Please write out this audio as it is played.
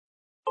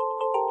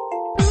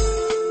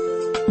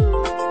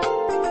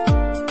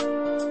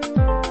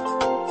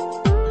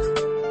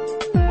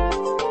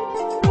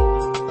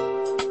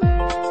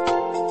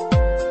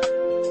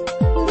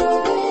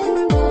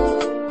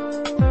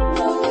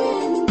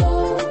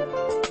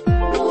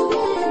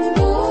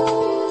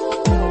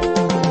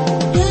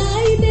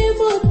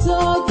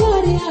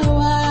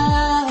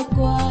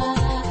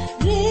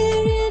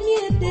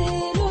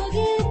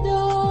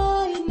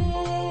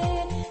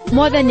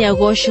Mwathani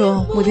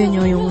agocwo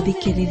muthenya uyu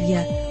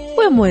muthikiriria.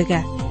 We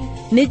mwega.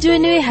 Nijue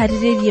ni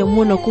wiharirie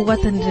muno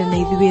kugwatanira na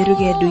ithuĩ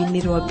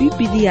rugendo-inĩ rwa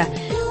Biblia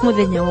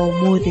muthenya wa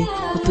umuthi.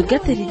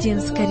 Mutungatĩri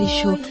James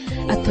Karisho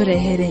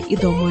aturehere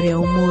ithomo rĩa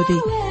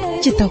umuthi.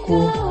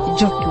 Njĩtagwo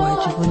Njoki wa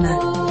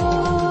Njuguna.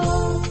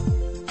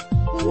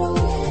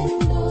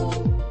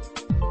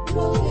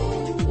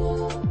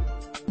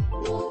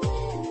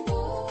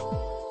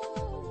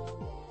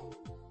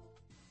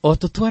 O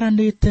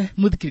tutwaranite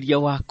muthikiriria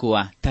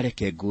wakwa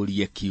tareke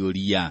ngũrie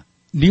kĩũria.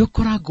 Nĩ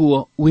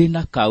ũkoragwo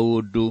wĩna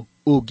kaũndũ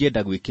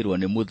ũngĩenda gwĩkĩrwo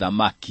nĩ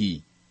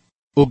mũthamaki?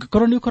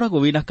 Ũngĩkorwo nĩ ũkoragwo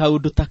wĩna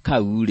kaũndũ ta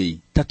kau-rĩ,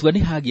 tatua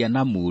nĩ hagĩa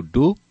na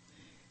mũndũ,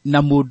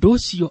 na mũndũ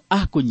ũcio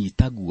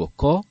akũnyita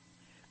guoko,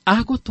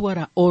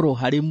 agũtwara oro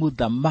harĩ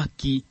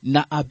mũthamaki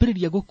na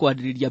ambĩrĩria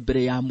gũkwarĩrĩria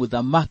mbere ya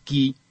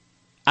mũthamaki,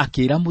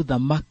 akĩra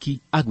mũthamaki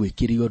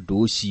agwĩkĩre ũndũ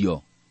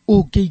ũcio.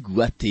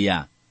 Ũngĩigua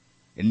atĩa?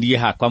 Niĩ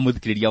hakwa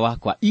muthikiriria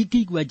wakwa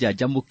ingĩigua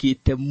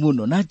njanjamũkĩte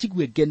mũno na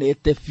njigue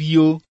ngenete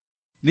biũ,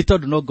 nĩ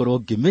tondũ no ngorwo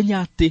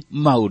ngĩmenya atĩ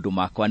maũndũ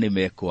makwa nĩ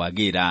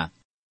mekwagĩra.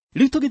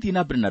 Rĩu tũgĩthiĩ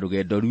na mbere na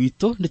rũgendo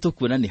rwitũ nĩ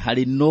tũkuona nĩ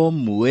harĩ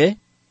nomwe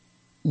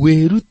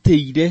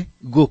wĩrutĩire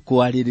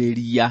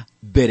gũkwarĩrĩria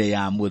mbere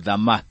ya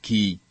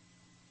mũthamaki.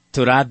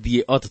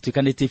 Tũrathiĩ o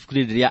tũtuĩkanĩtie ibuku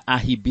rĩrĩ rĩa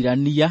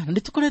Ahibirania, na nĩ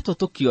tũkoretwo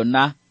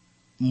tũkĩona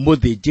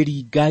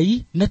mũthĩnjĩri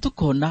Ngai na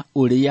tũkona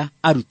ũrĩa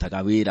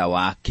arutaga wĩra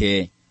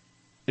wake.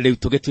 Rĩu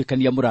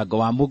tũgĩtuĩkania mũrango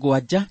wa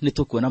 7 nĩ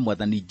tũkuona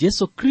Mwathani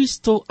Jesu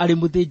Kristo arĩ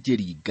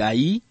mũthĩnjĩri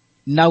Ngai,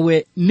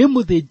 nawe nĩ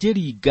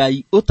mũthĩnjĩri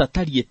Ngai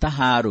ũtatariĩ ta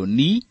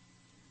Harũni,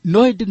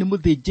 no ĩndĩ nĩ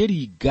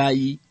mũthĩnjĩri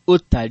Ngai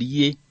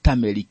ũtariĩ ta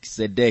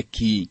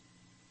Melikisedeki.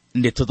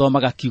 Nĩ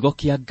tũthomaga kiugo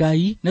kĩa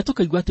Ngai na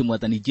tũkaigua atĩ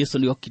Mwathani Jesu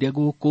nĩ okire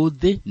gũkũ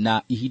thĩ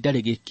na ihinda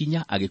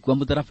rĩgĩkinya agĩkua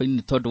mũtharaba-inĩ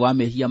nĩ tondũ wa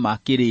mehia ma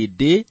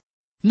kĩrĩndĩ,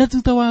 na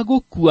thutha wa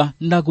gũkua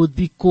na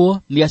gũthikwo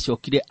nĩ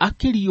acokire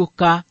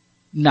akĩriũka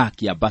na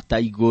akĩambata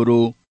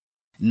igũrũ.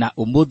 Na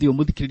ũmũthĩ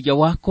mũthikiriria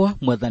wakwa,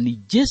 Mwathani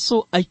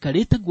Jesu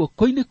aikarĩte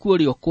guoko-inĩ kwa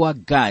ũrĩo kwa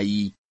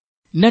Ngai,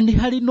 na nĩ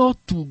harĩ no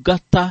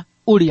tungata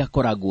ũrĩa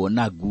akoragwo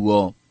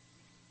naguo.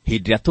 Hĩndĩ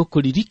ĩrĩa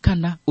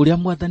tũkũririkana ũrĩa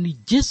Mwathani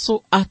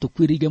Jesu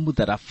atũkuĩrĩire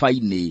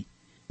mũtharaba-inĩ,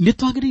 nĩ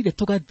twagĩrĩire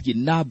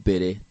tũgathiĩ na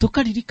mbere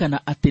tũkaririkana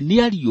atĩ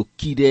nĩ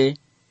ariũkire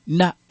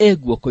na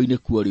guoko-inĩ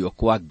kwa ũrĩo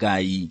kwa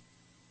Ngai.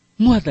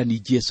 Mwathani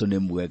Jesu nĩ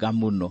mwega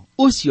mũno,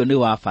 ũcio nĩ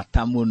wa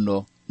bata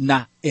mũno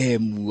na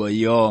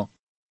muoyo.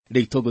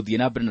 Rĩu tũgũthiĩ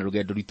na mbere na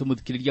rũgendo rwitũ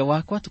muthikiriria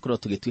wakwa, tũkorwo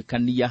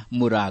tũgĩtuĩkania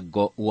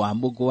mũrango wa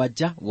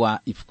 7 wa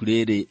ibuku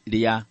rĩrĩ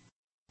rĩa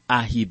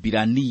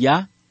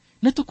Ahibirania,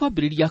 na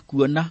tũkwambĩrĩria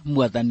kuona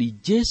Mwathani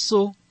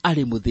Jesu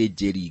arĩ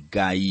mũthĩnjĩri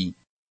Ngai.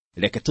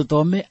 Reke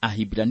tũthome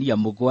Ahibirania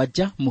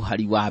 7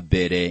 mũhari wa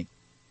mbere.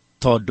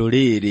 Tondũ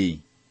rĩrĩ,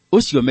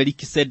 ũcio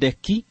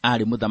Melikisedeki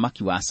arĩ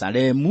mũthamaki wa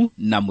Salemu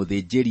na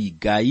mũthĩnjĩri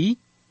Ngai,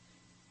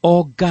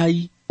 o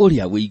Ngai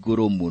ũrĩa wĩ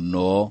igũrũ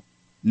mũno,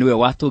 niwe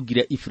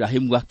watũngire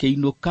Ibrahimu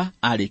akĩinũka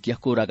arĩkia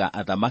kũraga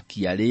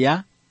athamaki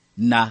arĩa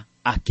na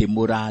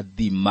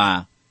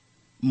akĩmũrathima.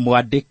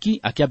 Mwandĩki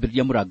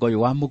akĩambĩrĩria mũrango ũyũ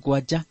wa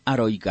 7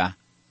 aroiga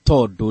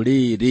tondũ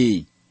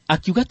rĩrĩ.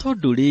 Akiuga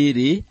tondũ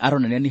rĩrĩ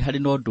aronania nĩ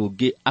harĩ na ũndũ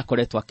ũngĩ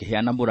akoretwo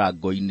akĩheana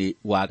mũrango-inĩ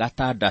wa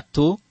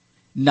 6,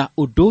 na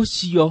ũndũ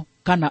ũcio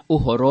kana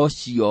ũhoro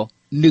ũcio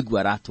nĩguo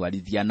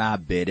aratwarithia na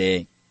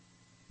mbere.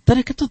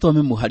 Tareke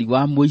tũthome mũhari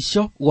wa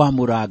mũico wa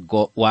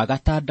mũrango wa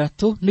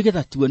 6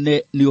 nĩgetha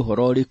tuone nĩ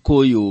ũhoro ũrĩkũ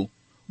ũyũ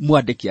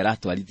mwandĩki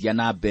aratwarithia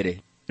na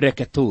mbere.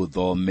 Reke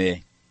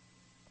tũthome.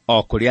 O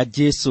kũrĩa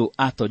Jesu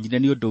atonyire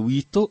nĩ ũndũ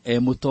witũ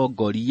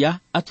mũtongoria,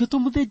 atuĩtwo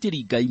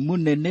mũthĩnjĩri Ngai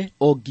mũnene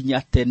o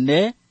nginya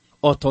tene,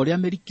 o ta ũrĩa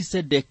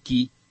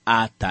Melikisedeki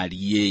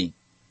atariĩ.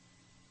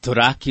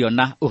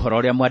 Tũrakĩona ũhoro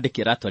ũrĩa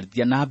mwandĩki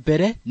aratwarithia na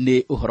mbere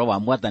nĩ ũhoro wa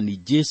Mwathani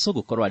Jesu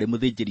gũkorwo arĩ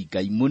mũthĩnjĩri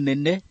Ngai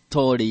mũnene ta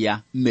ũrĩa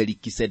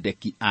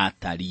Melikisedeki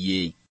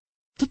atariĩ.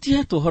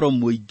 Tũtihetwo ũhoro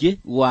mũingĩ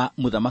wa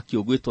mũthamaki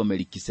ũgwĩtwo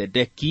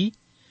Melikisedeki,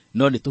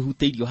 no nĩ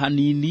tũhutĩirio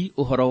hanini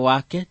ũhoro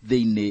wake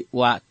thĩinĩ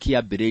wa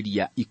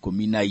kĩambĩrĩria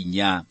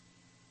 14.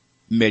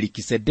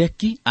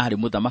 Melikisedeki arĩ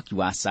mũthamaki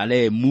wa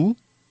Salemu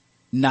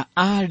na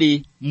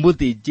arĩ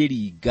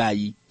mũthĩnjĩri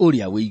Ngai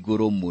ũrĩa wĩ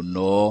igũrũ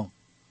mũno.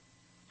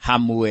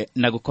 Hamwe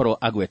na gũkorwo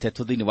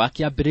agwetetwo thĩinĩ wa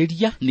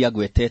kĩambĩrĩria, nĩ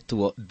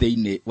agwetetwo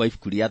thĩinĩ wa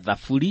ibuku rĩa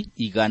Thaburi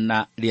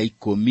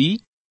 110.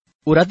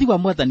 Ũrathi wa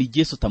Mwathani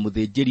Jesu ta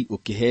mũthĩnjĩri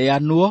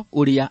ũkĩheanwo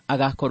ũrĩa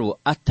agakorwo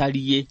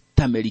atariĩ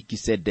ta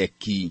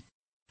Melikisedeki.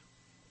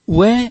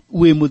 We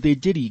wĩ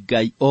mũthĩnjĩri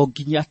Ngai o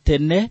nginya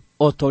tene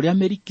o ta ũrĩa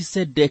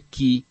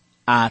Melikisedeki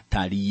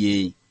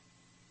atariĩ.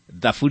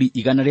 Thaburi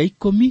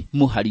 110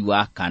 mũhari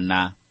wa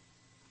 4.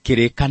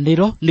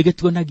 Kĩrĩkanĩro nĩ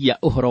gĩtuonagia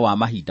ũhoro wa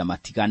mahinda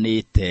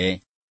matiganĩte.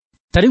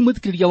 Tarĩ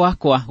mũthikiriria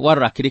wakwa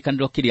warora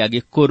kĩrĩkanĩro kĩrĩa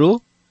gĩkũrũ,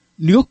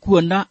 nĩ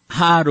ũkuona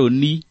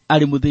Harũni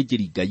arĩ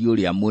mũthĩnjĩri Ngai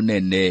ũrĩa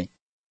mũnene.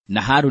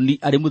 Na Harũni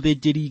arĩ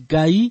mũthĩnjĩri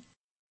Ngai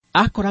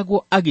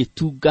akoragwo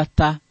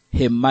agĩtungata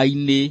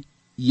hema-inĩ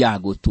ya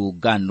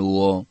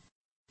gũtũnganwo.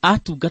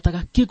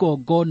 Atungataga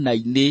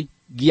kĩgongona-inĩ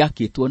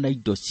gĩakĩtwo na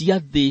indo cia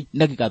thĩ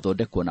na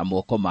gĩgathondekwo na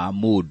moko ma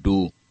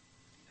mũndũ.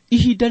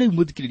 ihinda rĩu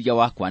mũthikĩrĩria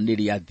wakwa nĩ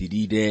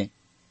rĩathirire.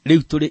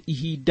 Rĩu tũrĩ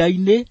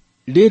ihinda-inĩ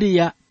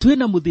rĩrĩa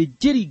twĩna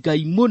mũthĩnjĩri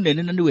Ngai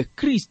mũnene, na nĩwe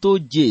Kristo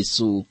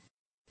Jesu,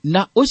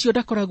 na ũcio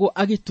ndakoragwo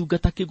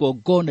agĩtungata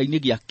kĩgongona-inĩ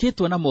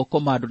gĩakĩtwo na moko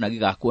ma andũ na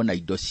gĩgakwo na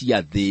indo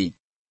cia thĩ.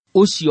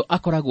 Ũcio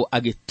akoragwo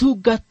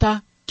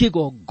agĩtungata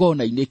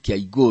kĩgongona-inĩ kĩa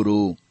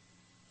igũrũ.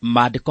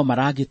 Maandĩko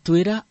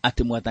maragĩtwĩra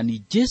atĩ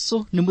Mwathani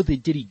Jesu nĩ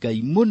mũthĩnjĩri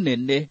Ngai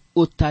mũnene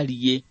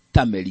ũtariĩ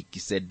ta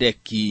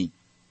Melikisedeki.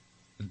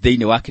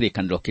 Thĩinĩ wa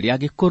kĩrĩkanĩro kĩrĩa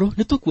gĩkũrũ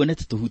nĩ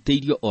tũkuonete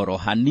tũhutĩirio oro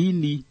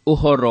hanini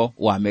ũhoro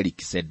wa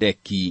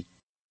Melikisedeki.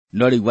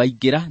 No rĩu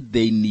waingĩra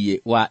thĩinĩ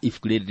wa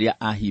ibuku rĩrĩ rĩa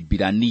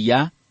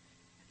Ahibirania,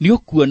 nĩ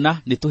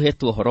ũkuona nĩ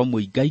tũhetwo ũhoro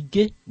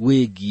mũingaingĩ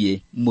wĩgiĩ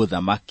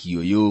mũthamaki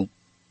ũyũ.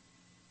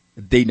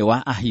 Thĩinĩ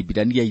wa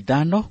Ahibirania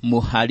 5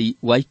 mũhari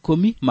wa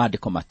 10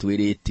 maandĩko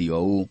matwĩrĩte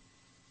ũũ: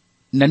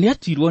 na nĩ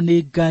atuirwo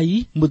nĩ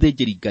Ngai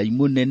mũthĩnjĩri Ngai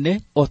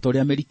mũnene o ta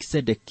ũrĩa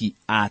Melikisedeki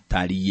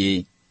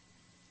atariĩ.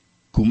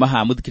 Kuma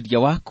ha mũthikĩrĩria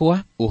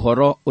wakwa,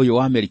 ũhoro ũyũ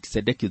wa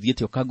Melikisedeki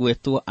ũthiĩte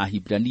ũkagwetwo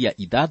Ahibirania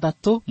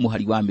 6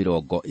 mũhari wa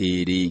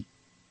 20.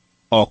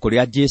 O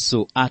kũrĩa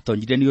Jesu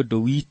atonyire nĩ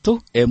ũndũ witũ,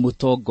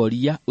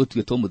 mũtongoria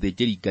ũtuĩtwo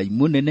mũthĩnjĩri Ngai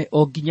mũnene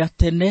o nginya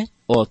tene,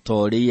 o ta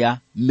ũrĩa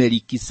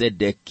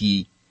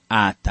Melikisedeki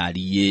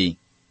atariĩ.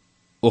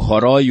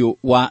 Ũhoro ũyũ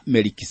wa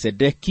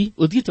Melikisedeki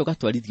ũthiĩte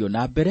ũgatwarithio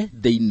na mbere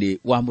thĩinĩ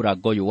wa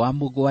mũrango ũyũ wa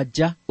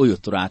 7 ũyũ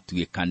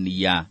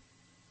tũratuĩkania.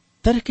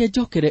 Tareke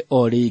njokere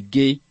o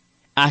rĩngĩ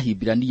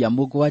Ahibirania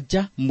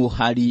 7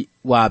 mũhari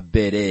wa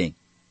 1.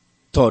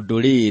 Tondũ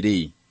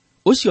rĩrĩ,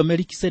 ũcio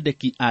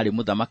Melikisedeki arĩ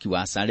mũthamaki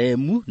wa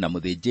Salemu na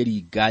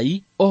mũthĩnjĩri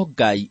Ngai, o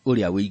Ngai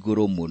ũrĩa wĩ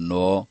igũrũ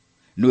mũno.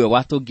 Nĩwe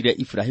watũngire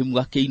Ibrahimu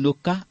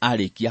akĩinũka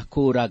arĩkia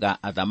kũũraga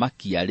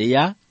athamaki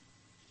arĩa,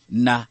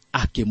 na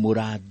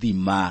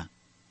akĩmũrathima.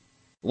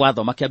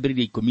 Wathoma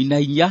kĩambĩrĩria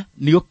 14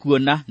 nĩ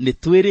ũkuona nĩ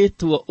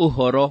twĩrĩtwo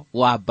ũhoro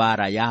wa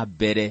mbara ya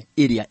mbere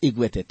ĩrĩa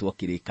ĩgwetetwo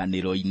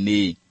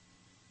kĩrĩkanĩro-inĩ.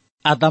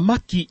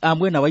 Athamaki a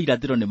mwena wa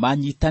irathĩro nĩ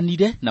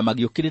manyitanire na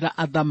magĩũkĩrĩra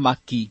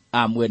athamaki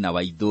a mwena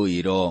wa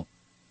ithũĩro.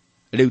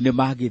 Rĩu nĩ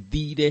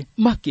magĩthire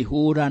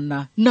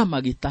makĩhũrana na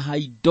magĩtaha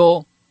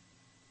indo,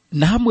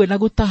 na hamwe na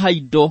gũtaha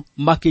indo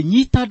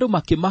makĩnyita andũ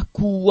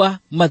makĩmakuua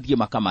mathiĩ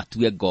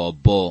makamatue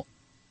ngombo.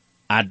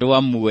 Andũ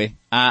amwe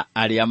a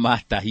arĩa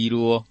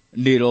matahirwo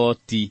nĩ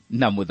Loti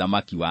na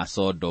mũthamaki wa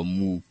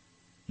Sodomu.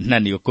 Na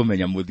nĩ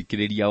ũkũmenya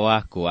mũthikĩrĩria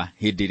wakwa,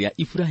 hĩndĩ ĩrĩa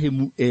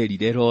Ibrahimu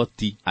erire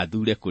Loti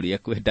athure kũrĩa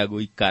kwenda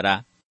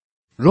gũikara,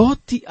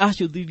 Loti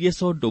acũthĩrĩrie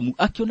Sodomu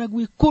akĩona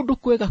gwĩ kũndũ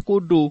kwega,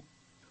 kũndũ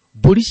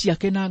mbũri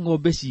ciake na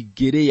ng'ombe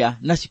cingĩrĩa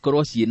na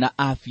cikorwo ciĩna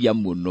afia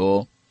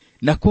mũno,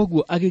 na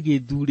kwoguo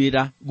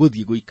agĩgĩthurĩra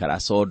gũthiĩ gũikara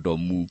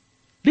Sodomu.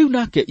 Rĩu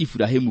nake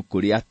Ibrahimu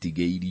kũrĩa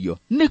atigĩirio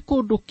nĩ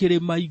kũndũ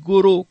kĩrĩma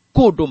igũrũ,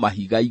 kũndũ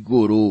mahiga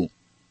igũrũ.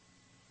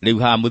 Rĩu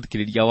haha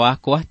mũthikĩrĩria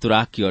wakwa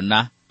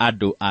tũrakĩona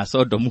andũ a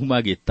Sodomu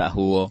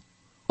magĩtahwo,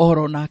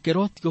 oro nake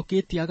Loti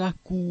okĩte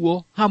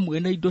agakuo hamwe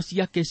na indo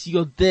ciake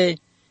ciothe,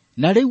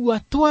 na rĩu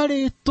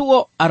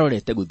atwarĩtwo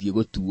arorete gũthiĩ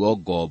gũtuo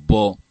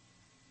ngombo.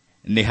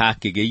 Nĩ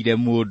hakĩgĩire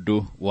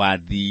mũndũ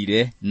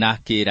wathire na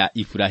akĩra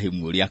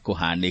Ibrahimu ũrĩa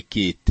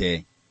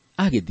kũhanĩkĩte.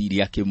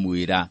 Agĩthire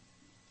akĩmwĩra,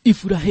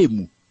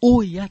 Ibrahimu,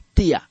 ũĩ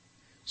atĩa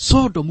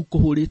Sodomu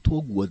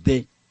kũhũrĩtwo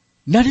guothe,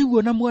 na rĩu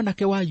ona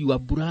mwanake wa yua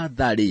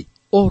brother-rĩ,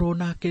 oro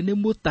nake nĩ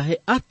mũtahe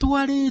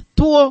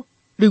atwarĩtwo,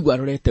 rĩu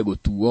arorete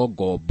gũtuo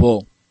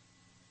ngombo.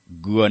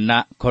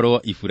 Nguona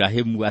korwo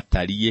Ibrahimu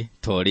atariĩ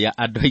ta ũrĩa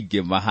andũ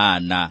aingĩ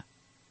mahana,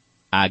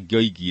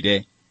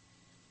 angĩoigire,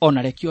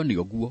 ona rekio nĩ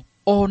ũguo,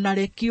 ona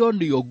rekio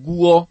nĩ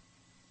ũguo.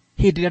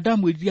 Hĩndĩ ĩrĩa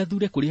ndamwĩrire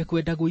athure kũrĩa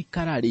kwenda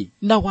gũikara-rĩ,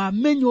 na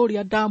wamenya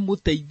ũrĩa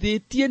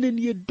ndamũteithĩtie, nĩ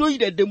niĩ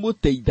ndũire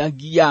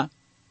ndĩmũteithagia.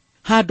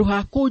 Handũ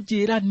ha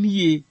kũnjĩra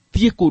niĩ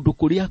thiĩ kũndũ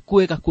kũrĩa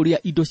kwega, kũrĩa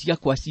indo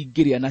ciakwa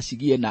cingĩrĩa na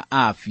cigĩe na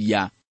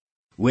afia,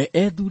 we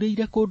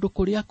ethurĩire kũndũ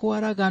kũrĩa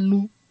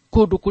kwaraganu,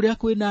 kũndũ kũrĩa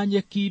kwĩna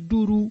nyeki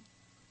nduru,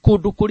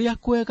 kũndũ kũrĩa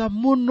kwega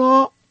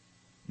mũno.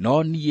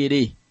 No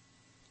niĩ-rĩ,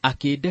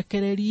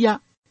 akĩndekereria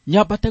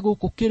nyambate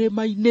gũkũ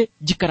kĩrĩma-inĩ,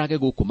 njikarage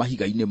gũkũ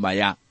mahiga-inĩ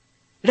maya.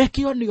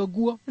 Rekio nĩ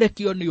ũguo,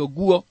 rekio nĩ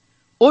ũguo.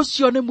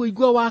 Ũcio nĩ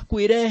mũigua wa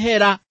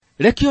kwĩrehera.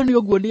 Rekio nĩ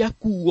ũguo, nĩ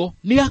akuo,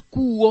 nĩ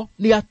akuo,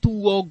 nĩ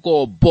atuo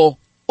ngombo.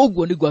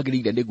 Ũguo nĩguo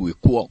agĩrĩire nĩ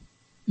gwĩkwo.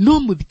 No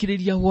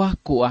mũthikĩrĩria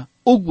wakwa,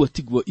 ũguo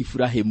tiguo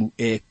Ibrahimu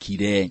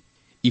ekire.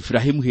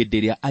 Ibrahimu hĩndĩ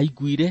ĩrĩa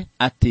aiguire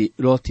atĩ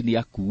Loti nĩ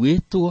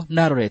akuĩtwo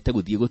na arorete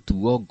gũthiĩ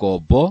gũtuo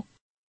ngombo,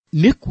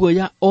 nĩ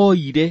kuoya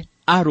oire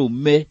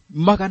arũme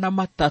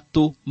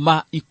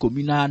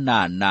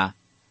 318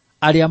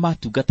 arĩa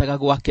matungataga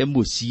gwake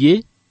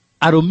mũciĩ.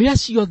 Arũme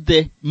acio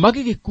othe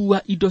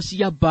magĩgĩkuua indo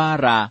cia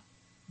mbara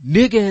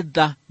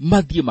nĩgetha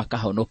mathiĩ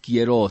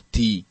makahonokie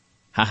Loti.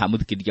 Haha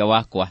mũthikĩrĩria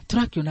wakwa,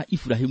 tũrakĩona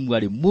Ibrahimu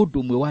arĩ mũndũ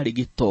ũmwe warĩ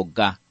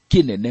gĩtonga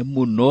kĩnene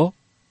mũno,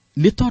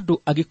 nĩ tondũ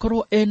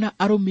agĩkorwo ena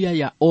arũme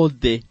aya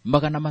othe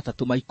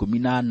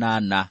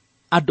 318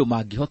 andũ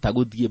mangĩhota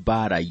gũthiĩ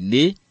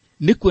mbara-inĩ,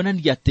 nĩ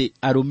kuonania atĩ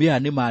arũme aya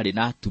nĩ marĩ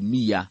na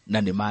atumia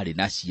na nĩ marĩ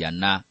na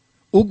ciana.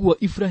 Ũguo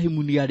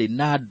Ibrahimu nĩ arĩ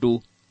na andũ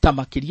ta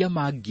makĩria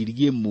ma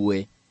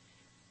 1,000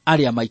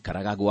 arĩa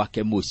maikaraga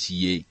gwake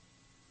mũciĩ.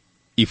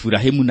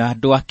 Iburahĩmu na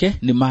andũ ake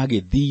nĩ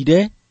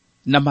magĩthire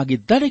na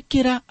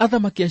magĩtharĩkĩra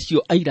athamaki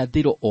acio a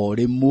irathĩro o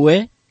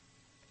rĩmwe,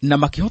 na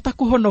makĩhota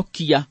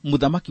kũhonokia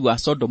mũthamaki wa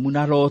Sodomu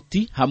na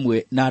Loti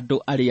hamwe na andũ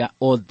arĩa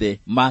othe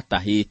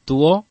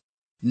matahĩtwo,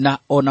 na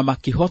ona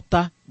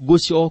makĩhota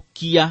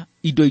gũcokia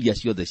indo iria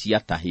ciothe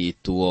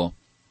ciatahĩtwo.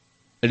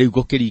 Rĩu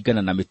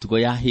gũkĩringana na mĩtugo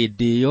ya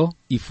hĩndĩ ĩyo,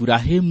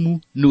 Iburahĩmu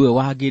nĩwe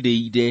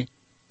wagĩrĩire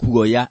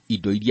kuoya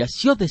indo iria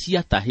ciothe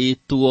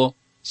ciatahĩtwo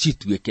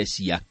cituĩke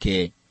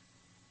ciake.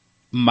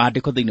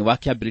 Maandĩko thĩinĩ wa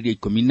Kĩambĩrĩria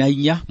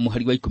 14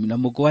 mũhari wa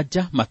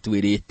 17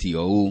 matwĩrĩte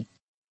ũũ: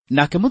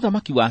 nake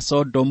mũthamaki wa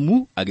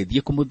Sodomu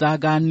agĩthiĩ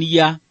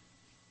kũmũthagania,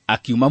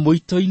 akiuma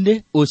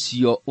mũito-inĩ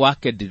ũcio wa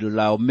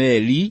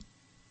Kedorlaomeri,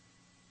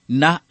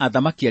 na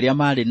athamaki arĩa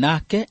marĩ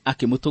nake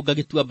akĩmũtũnga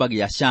gĩtuamba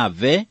gĩa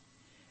Shave,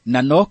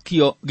 na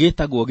nokĩo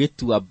gĩtagwo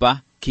gĩtuamba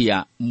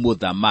kĩa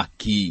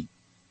mũthamaki.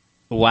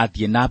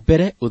 Wathiĩ na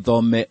mbere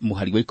ũthome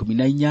mũhari wa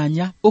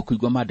 18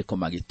 ũkũigua maandĩko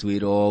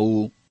magĩtwĩra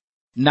ũũ: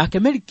 nake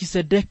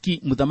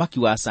Melikisedeki mũthamaki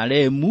wa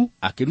Salemu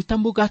akĩruta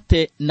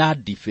mũgate na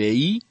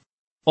ndibei,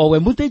 o we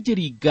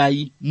mũthĩnjĩri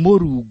Ngai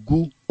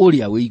Mũrungu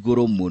ũrĩa wĩ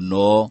igũrũ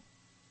mũno.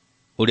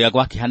 Ũrĩa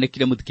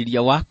gwakĩhanĩkire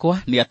mũthikĩria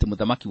wakwa nĩ atĩ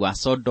mũthamaki wa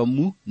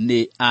Sodomu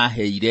nĩ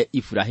aheire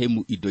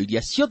Iburahĩmu indo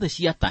iria ciothe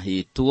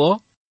ciatahĩtwo,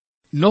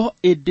 no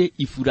ĩndĩ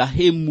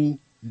Iburahĩmu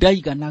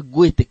ndaigana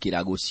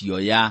gwĩtĩkĩra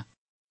gũcioya.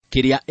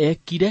 Kĩrĩa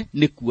ekire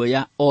nĩ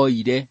kuoya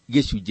oire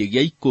gĩcunjĩ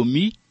gĩa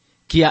 10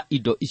 kĩa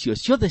indo icio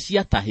ciothe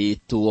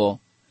ciatahĩtwo,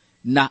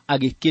 na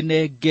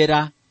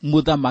agĩkĩnengera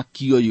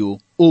mũthamaki ũyũ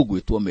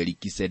ũgwĩtwo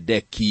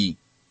Melikisedeki.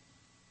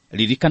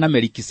 Ririkana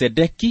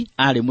Melikisedeki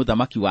arĩ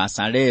mũthamaki wa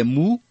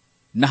Salemu,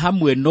 na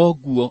hamwe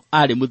noguo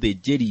arĩ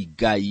mũthĩnjĩri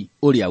Ngai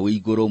ũrĩa wĩ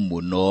igũrũ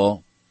mũno.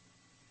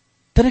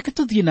 Tareke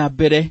tũthiĩ na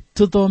mbere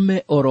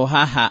tũthome oro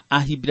haha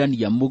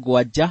Ahibirania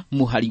 7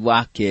 mũhari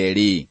wa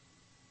 2.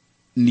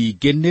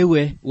 Ningĩ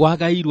nĩwe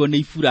wagairwo nĩ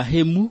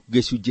Iburahĩmu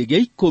gĩcunjĩ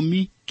gĩa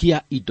 10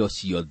 kĩa indo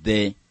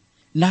ciothe.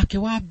 Nake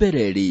wa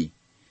mbere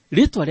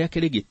rĩtwa rĩake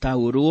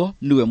rĩgĩtaũrwo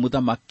nĩwe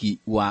mũthamaki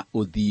wa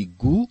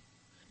ũthingu,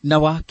 na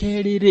wa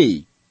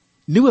kerĩ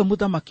nĩwe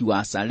mũthamaki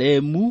wa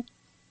Salemu,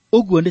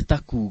 ũguo nĩ ta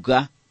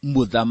kuuga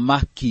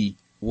mũthamaki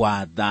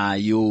wa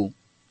thayũ.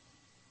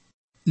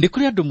 Nĩ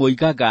kũrĩ andũ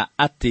moigaga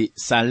atĩ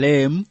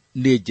Salem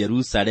nĩ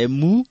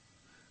Jerusalemu,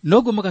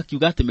 noguo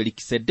magakiuga atĩ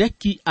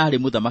Melikisedeki arĩ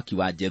mũthamaki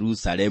wa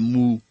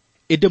Jerusalemu.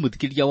 Ĩndĩ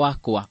mũthikĩria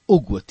wakwa,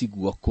 ũguo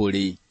tiguo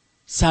kũrĩ.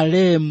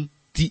 Salem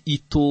ti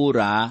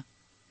itũũra,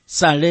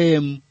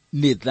 Salem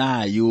nĩ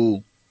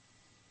thayũ.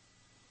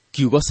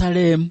 Kiugo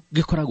Salem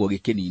gĩkoragwo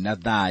gĩkĩnina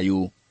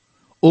thayũ.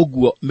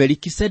 Ũguo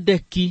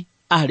Melikisedeki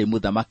arĩ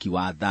mũthamaki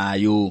wa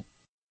thayũ.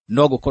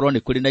 No gũkorwo nĩ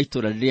kũrĩ na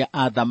itũũra rĩrĩa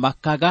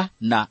athamakaga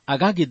na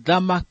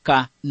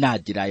agagĩthamaka na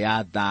njĩra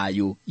ya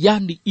thayũ,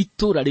 yani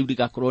itũũra rĩu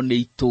rĩgakorwo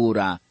nĩ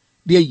itũũra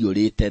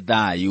rĩaiyũrĩte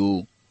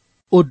thayũ.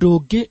 Ũndũ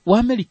ũngĩ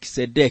wa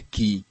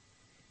Melikisedeki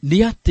nĩ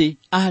atĩ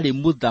arĩ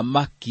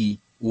mũthamaki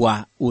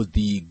wa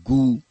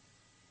ũthingu.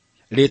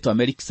 Rĩtwa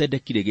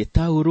Melikisedeki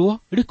rĩgĩtaũrwo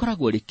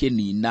rĩkoragwo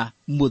rĩkĩnina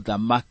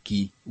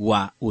mũthamaki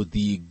wa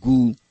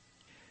ũthingu.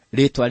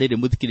 Rĩtwa rĩrĩ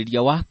mũthikĩrĩria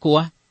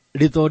wakwa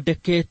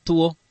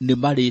rĩthondeketwo nĩ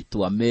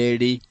marĩtwa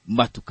merĩ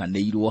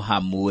matukanĩirwo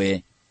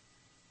hamwe.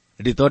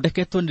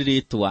 Rĩthondeketwo nĩ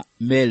rĩtwa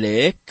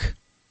Melek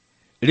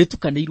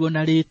rĩtukanĩirwo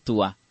na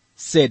rĩtwa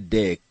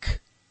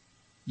Sedek,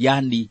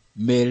 yani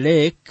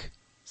Melek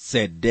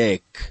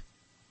Sedek.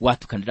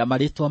 Watukanĩra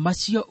marĩtwa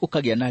macio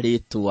ũkagĩa na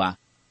rĩtwa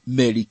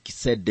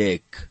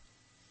Melikisedek.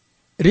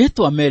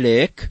 Rĩtwa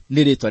Melek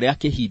nĩ rĩtwa rĩa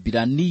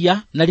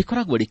Kĩhibirania na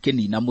rĩkoragwo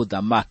rĩkĩnina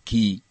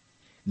mũthamaki.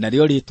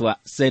 Narĩo rĩtwa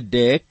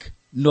Sedek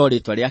no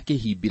rĩtwa rĩa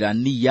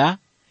Kĩhibirania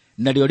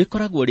narĩo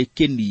rĩkoragwo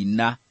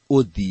rĩkĩnina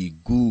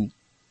ũthingu.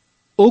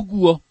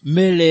 Ũguo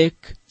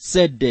Melek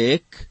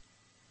Sedek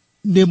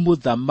nĩ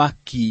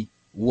mũthamaki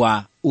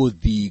wa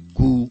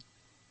ũthingu.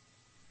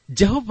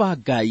 Jehova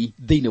Ngai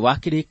thĩinĩ wa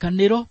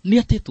kĩrĩkanĩro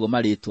nĩ atĩtwo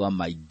marĩtwa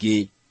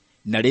maingĩ,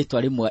 na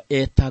rĩtwa rĩmwe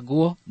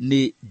etagwo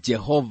nĩ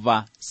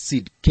Jehova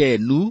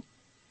Sidkenu,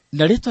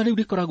 na rĩtwa rĩu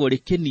rĩkoragwo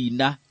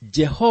rĩkĩnina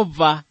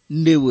Jehova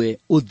nĩwe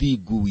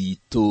ũthingu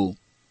witũ.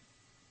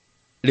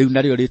 Rĩu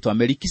narĩo rĩtwa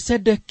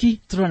Melikisedeki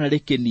tũrona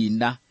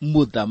rĩkĩnina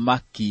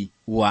mũthamaki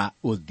wa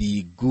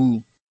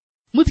ũthingu.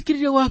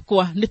 Mũthikĩrĩria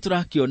wakwa, nĩ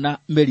tũrakĩona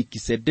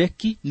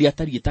Melikisedeki nĩ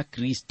atariĩ ta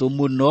Kristo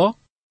mũno,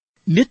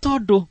 nĩ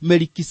tondũ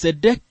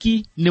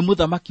Melikisedeki nĩ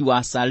mũthamaki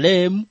wa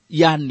Salem,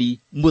 yani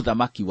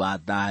mũthamaki wa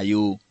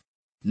thayũ.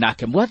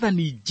 Nake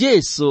Mwathani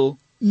Jesũ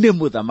nĩ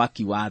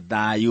mũthamaki wa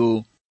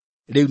thayũ.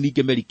 Rĩu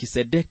ningĩ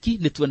Melikisedeki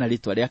nĩ tuona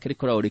rĩtwa rĩake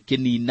rĩkoragwo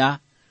rĩkĩnina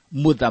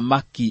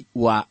mũthamaki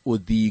wa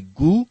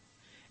ũthingu,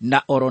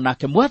 na oro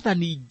nake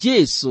Mwathani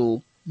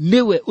Jesũ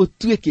nĩwe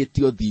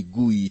ũtuĩkĩte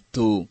ũthingu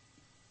witũ.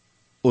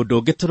 Ũndũ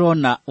ũngĩ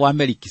tũrona wa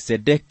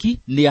Melikisedeki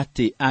nĩ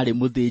atĩ arĩ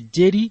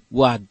mũthĩnjĩri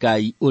wa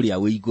Ngai ũrĩa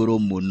wĩ igũrũ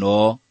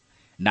mũno.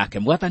 Nake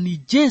Mwathani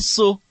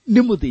Jesũ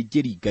nĩ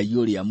mũthĩnjĩri Ngai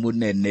ũrĩa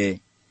mũnene.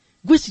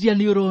 Ngwĩciria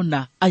nĩ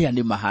ũrona aya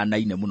nĩ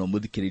mahanaine mũno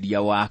mũthikĩrĩria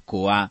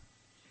wakwa.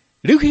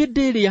 Rĩu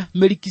hĩndĩ ĩrĩa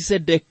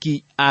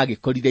Melikisedeki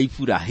agĩkorire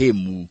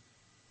Iburahĩmu,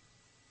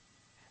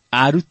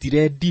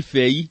 arutire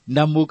ndibei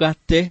na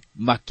mũgate,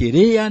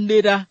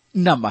 makĩrĩanĩra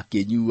na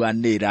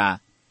makĩnyuanĩra.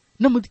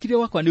 Na mũthikĩrĩria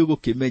wakwa nĩ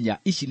ũgũkĩmenya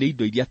ici nĩ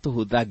indo iria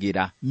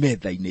tũhũthagĩra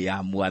metha-inĩ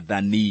ya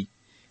Mwathani.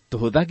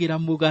 Tũhũthagĩra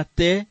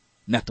mũgate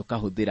na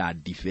tũkahũthĩra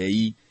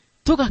ndibei,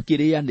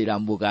 tũgakĩrĩanĩra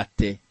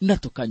mũgate na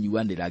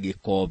tũkanyuanĩra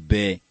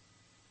gĩkombe.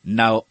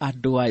 Nao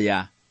andũ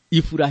aya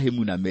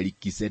Iburahĩmu na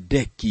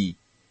Melikisedeki,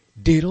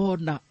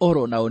 ndĩrona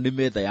oro nao nĩ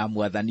metha ya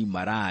Mwathani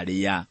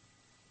mararĩa.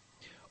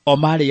 O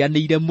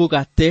marĩanĩire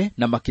mũgate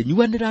na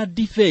makĩnyuanĩra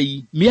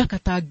ndibei mĩaka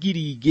ta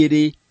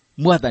 2000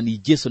 Mwathani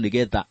Jesũ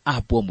nĩgetha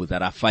ambwo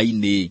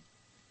mũtharaba-inĩ.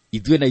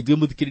 Ithuĩ na ithuĩ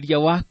mũthikĩrĩria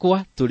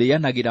wakwa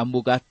tũrĩanagĩra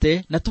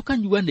mũgate na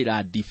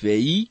tũkanyuanĩra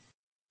ndibei,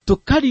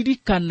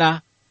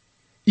 tũkaririkana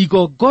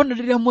igongona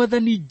rĩrĩa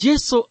Mwathani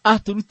Jesũ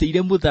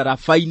atũrutĩire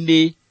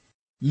mũtharaba-inĩ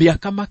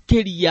mĩaka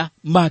makĩria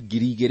ma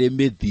 2000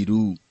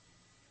 mĩthiru.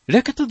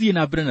 Reke tũthiĩ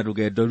na mbere na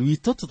rũgendo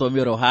rwitũ,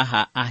 tũthome oro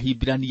haha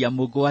Ahibirania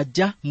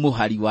 7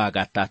 mũhari wa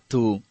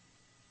 3.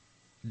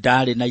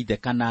 Ndarĩ na ithe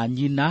kana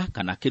nyina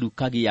kana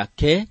kĩruka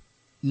gĩake,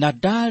 na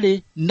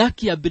ndarĩ na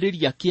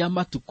kĩambĩrĩria kĩa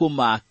matukũ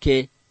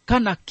make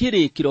kana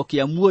kĩrĩkĩro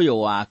kĩa muoyo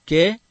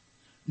wake,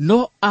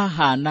 no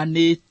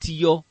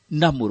ahananĩtio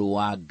na mũrũ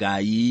wa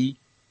Ngai.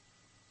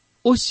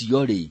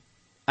 Ũcio-rĩ,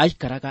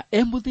 aikaraga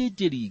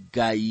mũthĩnjĩri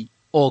Ngai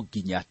o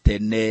nginya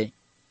tene.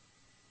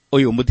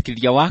 Ũyũ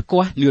mũthikĩrĩria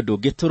wakwa nĩ ũndũ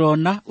ũngĩ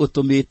tũrona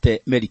ũtũmĩte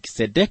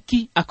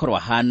Melikisedeki akorwo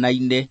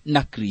ahanaine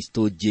na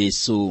Kristo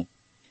Jesũ.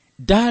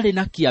 Ndarĩ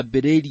na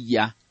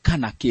kĩambĩrĩria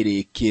kana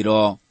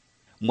kĩrĩkĩro.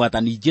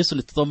 Mwathani Jesũ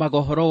nĩ tũthomaga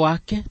ũhoro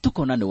wake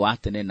tukona nĩ wa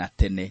tene na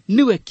tene.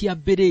 Niwe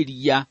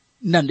kĩambĩrĩria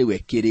na niwe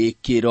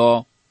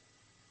kĩrĩkĩro.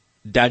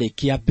 Ndarĩ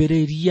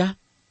kĩambĩrĩria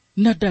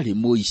na ndarĩ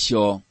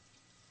mũico.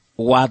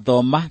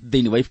 Wathoma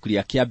thĩinĩ wa ibuku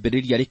rĩa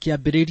kĩambĩrĩria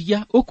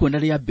rĩkĩambĩrĩria, ũkuona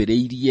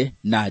rĩambĩrĩirie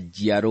na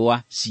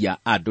njiarwa cia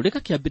andũ.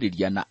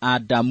 Rĩgakĩambĩrĩria na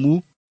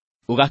Adamu,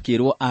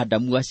 ũgakĩrwo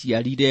Adamu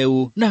aciarire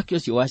ũ, nake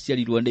ũcio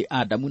waciarirwo nĩ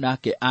Adamu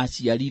nake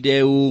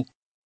aciarire ũ.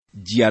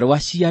 Njiarwa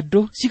cia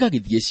andũ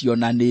cigagĩthiĩ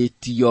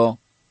cionanĩtio.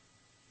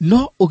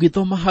 No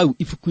ũgĩthoma hau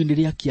ibuku-inĩ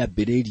rĩa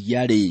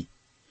kĩambĩrĩria-rĩ,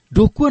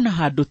 ndũkuona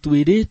handũ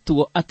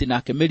twĩrĩtwo atĩ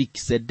nake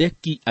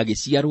Melikisedeki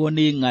agĩciarwo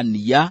nĩ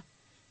ng'ania,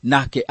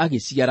 nake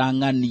agĩciara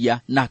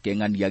ng'ania, nake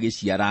ng'ania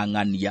agĩciara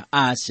ng'ania.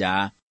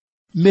 Aca,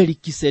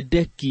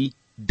 Melikisedeki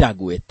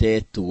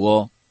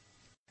ndagwetetwo.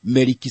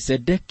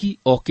 Melikisedeki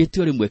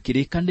okĩte o rĩmwe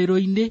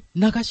kĩrĩkanĩro-inĩ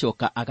na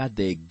agacoka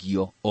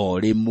agathengio o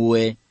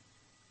rĩmwe.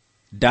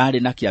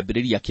 Ndarĩ na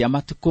kĩambĩrĩria kĩa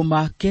matukũ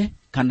make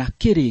kana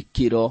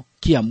kĩrĩkĩro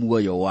kĩa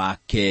muoyo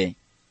wake.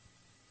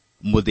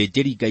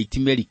 Mũthĩnjĩri Ngai ti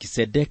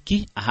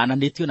Melikisedeki,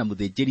 ahananĩtio na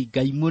mũthĩnjĩri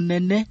Ngai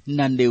mũnene,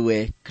 na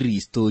nĩwe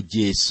Kristo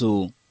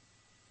Jesũ.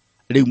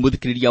 Rĩu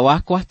mũthikĩrĩria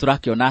wakwa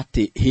tũrakĩona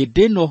atĩ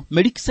hĩndĩ ĩno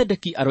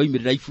Melikisedeki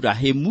aroimĩrĩra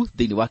Iburahĩmu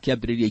thĩinĩ wa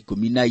kĩambĩrĩria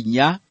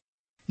 14.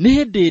 Nĩ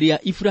hĩndĩ ĩrĩa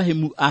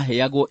Iburahĩmu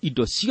aheagwo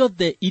indo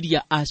ciothe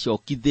iria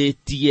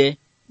acokithĩtie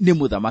nĩ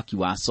mũthamaki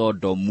wa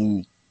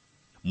Sodomu.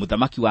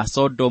 Mũthamaki wa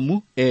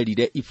Sodomu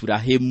erire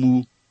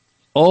Iburahĩmu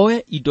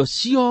oe indo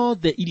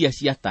ciothe iria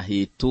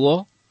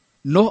ciatahĩtwo,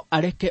 no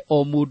areke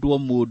o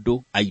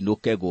mũndũ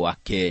ainũke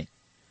gwake.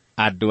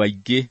 Andũ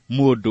aingĩ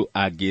mũndũ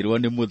angĩrwo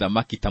nĩ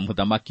mũthamaki ta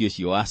mũthamaki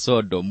ũcio wa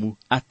Sodomu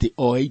atĩ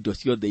oe indo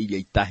ciothe iria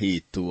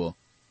itahĩtwo,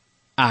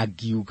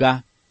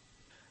 angiuga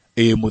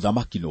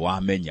mũthamaki nĩ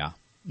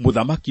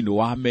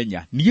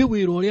wamenya niĩ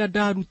wĩra ũrĩa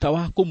ndaruta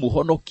wa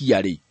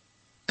kũmũhonokia-rĩ,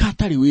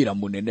 katarĩ wĩra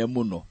mũnene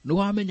mũno. Nĩ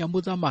wamenya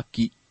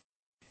mũthamaki,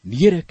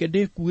 niĩ reke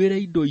ndĩkuĩre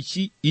indo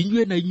ici,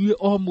 inyuĩ na inyuĩ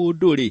o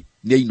mũndũ-rĩ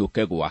nĩ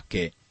ainũke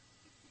gwake.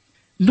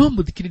 No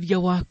mũthikĩrĩria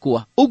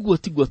wakwa, ũguo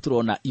tiguo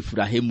tũrona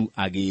Iburahĩmu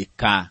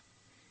agĩka.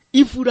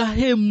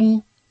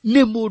 Iburahĩmu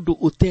nĩ mũndũ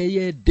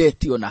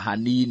ũteyendete ona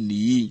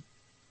hanini.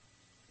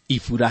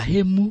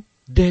 Iburahĩmu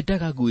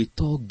ndendaga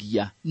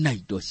gwĩtongia na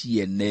indo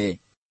ciene.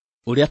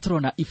 Ũrĩa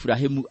tũrona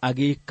Iburahĩmu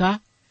agĩka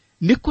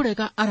nĩ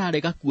kũrega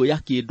ararega kuoya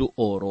kĩndũ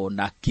oro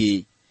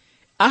nakĩ.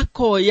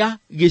 Akoya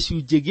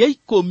gĩcunjĩ gĩa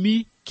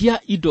 10 kĩa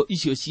indo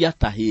icio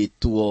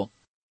ciatahĩtwo,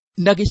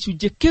 na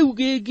gĩcunjĩ kĩu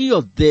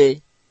gĩothe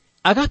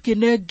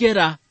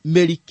agakĩnengera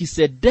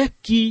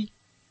Melikisedeki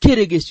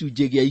kĩrĩ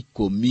gĩcunjĩ gĩa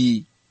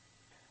 10.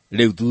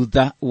 Rĩu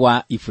thutha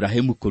wa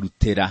Iburahĩmu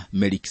kũrutĩra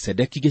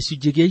Melikisedeki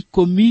gĩcunjĩ gĩa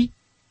 10,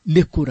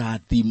 nĩ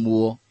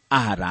kũrathimwo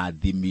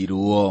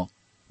arathimirwo.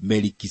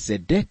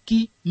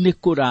 Melikisedeki nĩ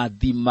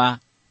kũrathima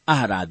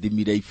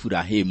arathimire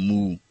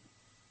Iburahĩmu.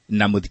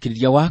 Na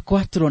mũthikĩrĩria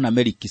wakwa tũrona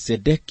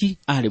Melikisedeki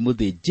arĩ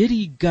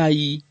mũthĩnjĩri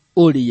Ngai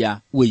ũrĩa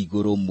wĩ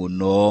igũrũ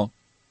mũno.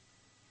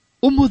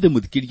 Ũmũthĩ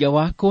mũthikĩrĩria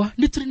wakwa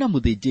nĩ tũrĩ na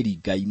mũthĩnjĩri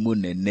Ngai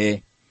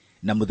mũnene,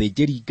 na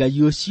mũthĩnjĩri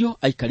Ngai ũcio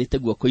aikarĩte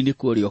guoko-inĩ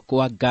kwa ũrĩo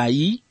kwa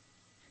Ngai,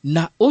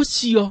 na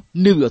ũcio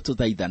nĩwe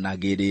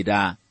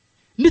tũthaithanagĩrĩra.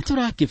 Nĩ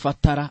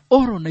tũrakĩbatara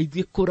oro na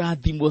ithuĩ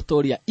kũrathimwo ta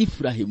ũrĩa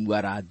Iburahĩmu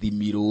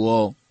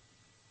arathimirwo.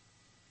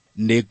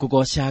 Nĩ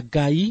ngũgoca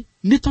Ngai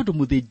nĩ tondũ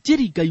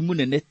mũthĩnjĩri Ngai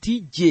mũnene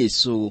ti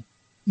Jesũ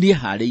nĩ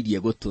eharĩirie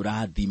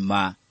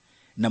gũtũrathima.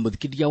 na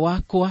muthikiriria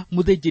wakwa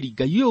muthinjiri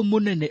Ngai uyu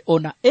munene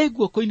ona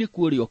eguoko-ini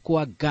kurio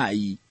kwa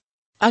Ngai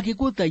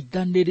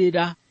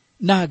agiguthaithanirira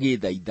na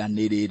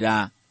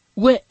agithaithanirira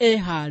we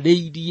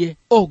ehariirie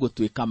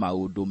ogutwika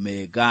maundu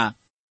mega.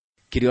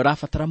 Kiria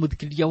urabatara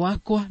muthikiriria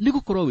wakwa ni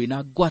gukorwo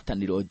wina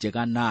ngwataniro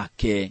njega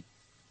nake.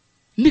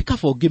 Ni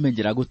kaba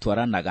ungimenyera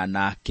gutwaranaga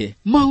nake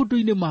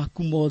maundu-ini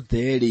maku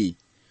mothe ri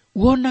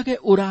wonage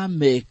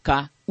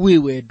urameka wi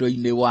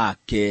wendo-ini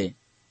wake.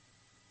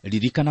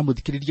 Ririkana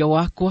muthikiriria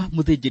wakwa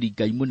muthinjiri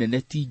Ngai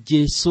munene ti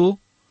Jesu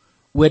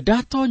we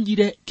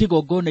ndatonyire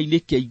kigongona-ini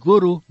kia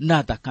iguru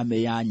na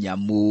thakame ya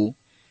nyamu.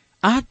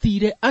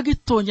 Athire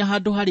agitonya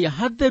handu haria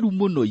hatheru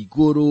muno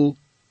iguru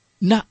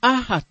na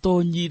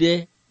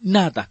ahatonyire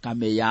na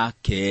thakame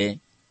yake.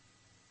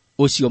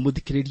 Ucio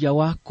muthikiriria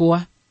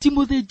wakwa ti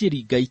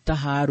muthinjiri Ngai ta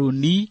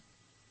Haruni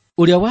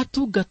uria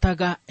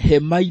watungataga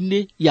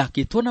hema-ini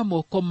yakitwo na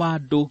moko ma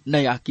andu na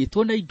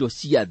yakitwo na indo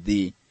cia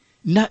thi,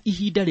 na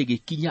ihinda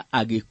rigikinya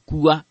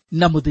agikua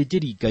na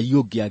muthinjiri Ngai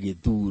ungi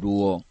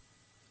agithurwo.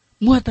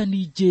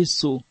 Mwathani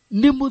Jesu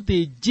ni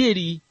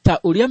muthinjiri ta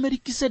uria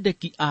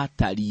Melikisedeki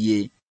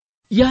atarie,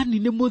 yani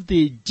ni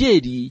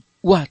muthinjiri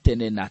wa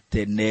tene na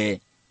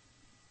tene.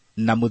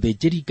 Na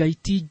muthinjiri Ngai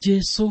ti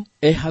Jesu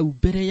hau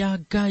mbere ya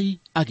Ngai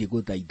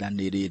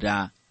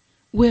agiguthaithanirira.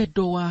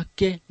 Wendo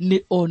wake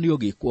ni oni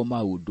ugikwo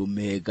maundu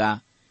mega,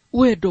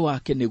 wendo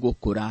wake ni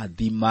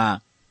gukurathima.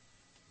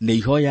 Ni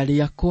ihoya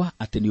riakwa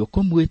ati ni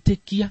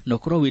ukumwitikia na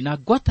ukorwo wina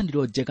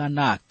ngwataniro njega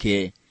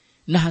nake,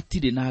 na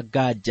hatiri na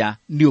nganja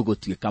ni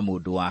ugutwika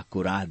mundu wa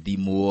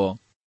kurathimwo.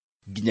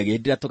 Nginya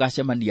gendira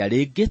tugacemania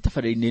ringi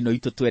tabarĩra-inĩ ino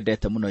itu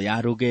twendete muno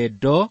ya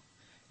rugendo,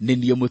 ni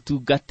niĩ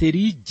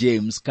mũtungatĩri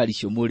James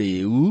Karicio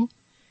Mũrĩu,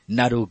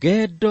 na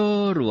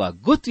rugendo rwa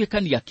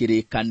gũtuĩkania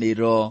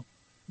kĩrĩkanĩro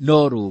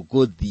no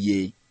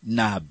rũgũthiĩ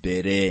na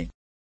mbere.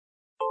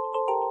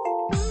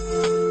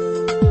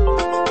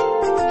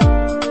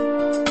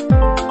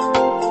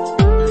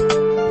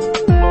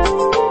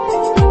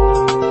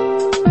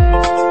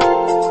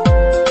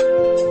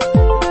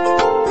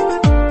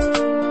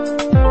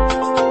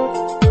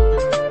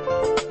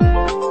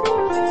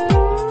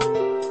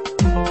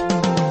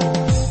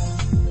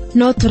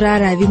 No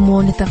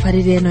turarathimwo ni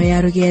tabarĩra ĩno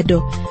ya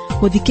rugendo.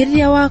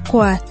 Muthikiriria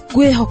wakwa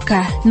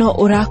ngwihoka no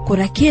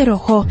urakura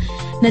kiroho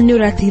na ni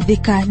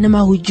urateithika na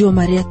mahunjio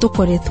maria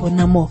tukoretwo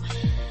namo.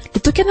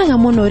 Nitukenaga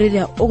muno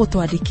riria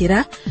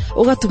ugutwandikira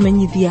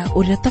ugatumenyithia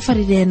uria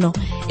tabarĩra ĩno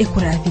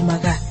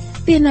ikurathimaga.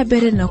 Thina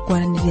mbere na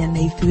kwaraniria na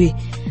ithuĩ.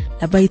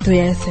 Namba itu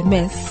ya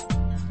SMS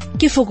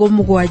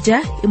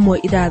 0716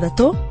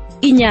 4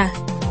 5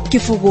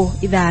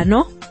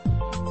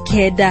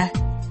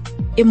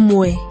 9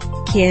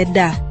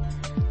 1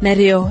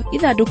 nario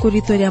ithanduku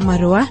ritu ria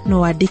marua no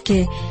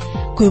wandike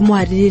kwi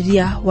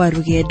mwaririria wa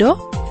rugendo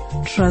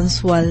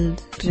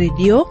Transworld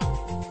Radio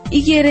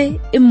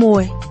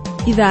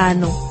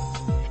 21514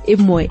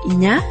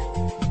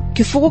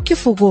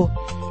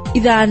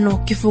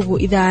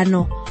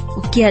 505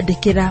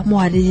 ukiandikira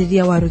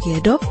mwaririria wa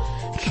rugendo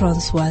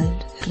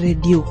Transworld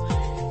Radio.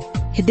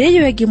 Hĩndĩ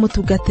ĩyo ĩngĩ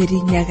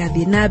mũtungatĩri ni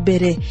agathie na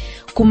mbere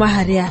kuma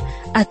haria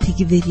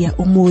atigithiria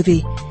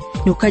umuthi.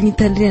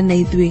 Nukanyitanira na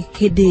ithuĩ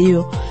hĩndĩ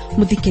ĩyo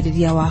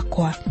muthikiriria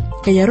wakwa.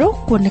 Kayaro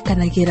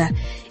kuonekanagira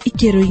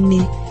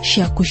ikero-ini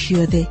ciaku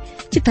ciothe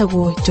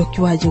kitagwo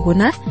Njoki wa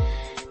Njuguna,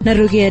 na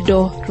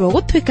rugendo rwa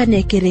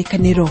gũtuĩkania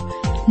kĩrĩkanĩro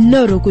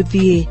no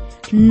rũgũthiĩ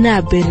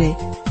na mbere.